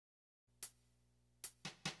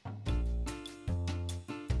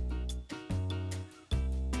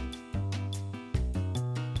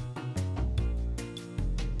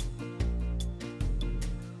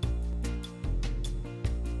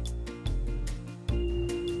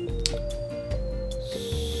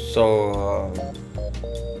So,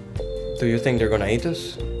 do you think they're gonna eat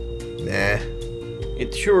us? Nah.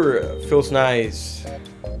 It sure feels nice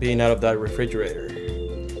being out of that refrigerator.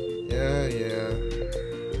 Yeah.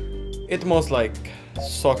 It must like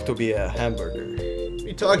suck to be a hamburger. What are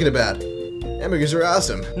you talking about? Hamburgers are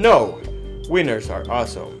awesome. No, wieners are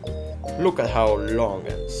awesome. Look at how long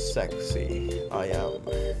and sexy I am.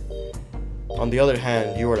 On the other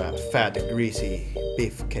hand, you're a fat, greasy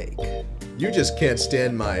beefcake. You just can't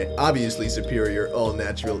stand my obviously superior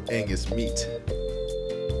all-natural Angus meat.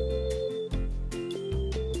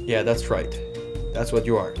 Yeah, that's right. That's what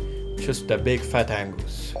you are. Just a big fat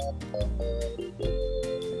Angus.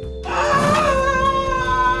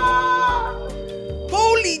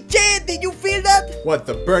 Holy shit, did you feel that? What,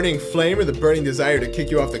 the burning flame or the burning desire to kick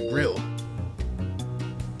you off the grill?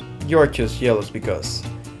 You're just jealous because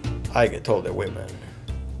I get all the women.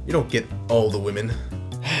 You don't get all the women.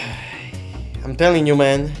 I'm telling you,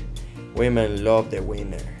 man, women love the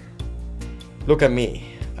winner. Look at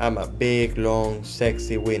me. I'm a big, long,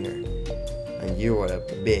 sexy winner. And you are a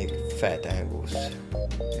big, fat Angus.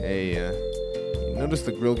 Hey, you notice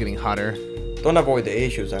the grill getting hotter? Don't avoid the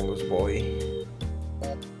issues, Angus boy.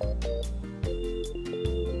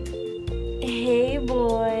 Hey,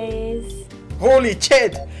 boys. Holy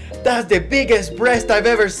shit! That's the biggest breast I've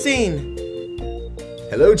ever seen!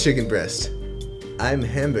 Hello, chicken breast. I'm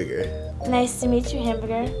Hamburger. Nice to meet you,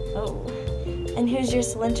 Hamburger. Oh, and who's your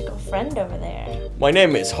cylindrical friend over there? My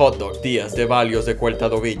name is Hot Dog Diaz de Valios de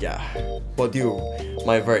Cuertadovilla. But you,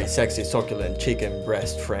 my very sexy succulent chicken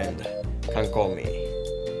breast friend, can call me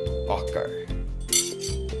Oscar.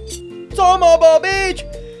 Son of a bitch!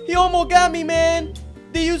 He almost got me, man!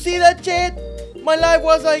 Did you see that shit? My life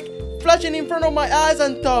was like flashing in front of my eyes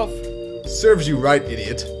and stuff. Serves you right,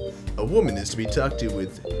 idiot. A woman is to be talked to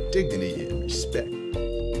with dignity and respect.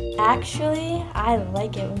 Actually, I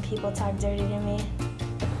like it when people talk dirty to me.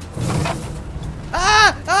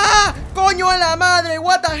 Ah! Coño a la madre!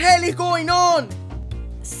 What the hell is going on?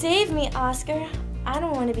 Save me, Oscar. I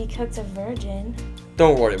don't want to be cooked a virgin.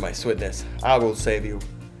 Don't worry, my sweetness. I will save you.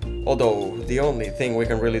 Although, the only thing we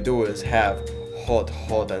can really do is have hot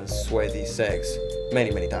and sweaty sex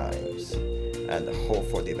many times. And hope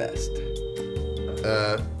for the best.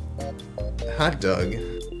 Hot dog.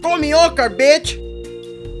 Call me Oscar, bitch!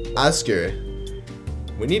 Oscar,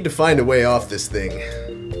 we need to find a way off this thing.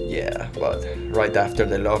 Yeah, but right after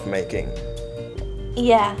the lovemaking.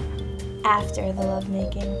 Yeah, after the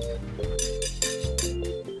lovemaking.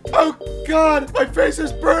 Oh God, my face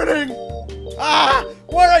is burning! Ah!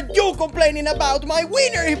 What are you complaining about? My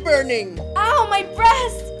wiener is burning! Ow, my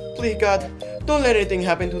breast! Please, God, don't let anything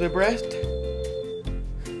happen to the breast.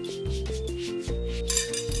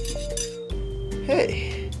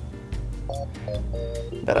 Hey,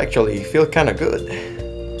 that actually feels kind of good.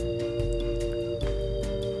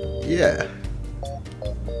 Yeah,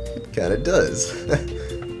 it kinda does.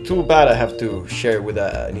 Too bad I have to share with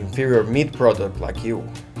an inferior meat product like you.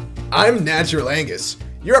 I'm Natural Angus.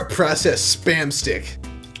 You're a processed spam stick.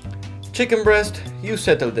 Chicken breast, you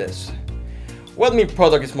settle this. What meat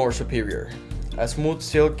product is more superior? A smooth,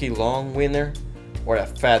 silky, long wiener, or a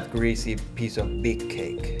fat, greasy piece of big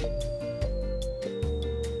cake?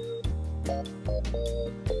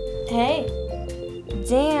 Hey.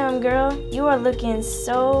 Damn, girl. You are looking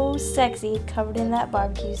so sexy covered in that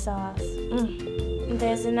barbecue sauce.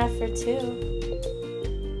 There's enough for two.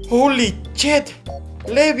 Holy shit!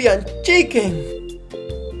 Levian chicken!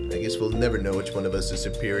 I guess we'll never know which one of us is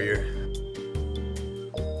superior.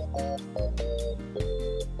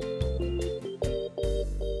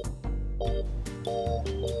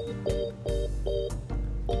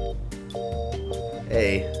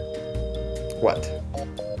 Hey. What?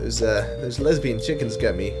 Those lesbian chickens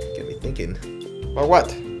got me thinking. Or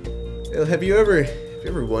what? Well, have you ever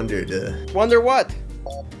wondered, Wonder what?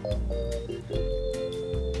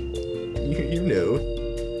 you know.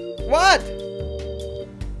 What?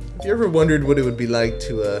 Have you ever wondered what it would be like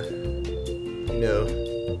to, you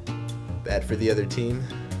know, bat for the other team?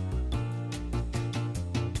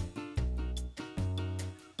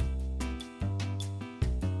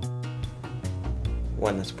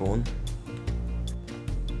 Want a spoon?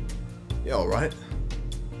 Yeah, alright.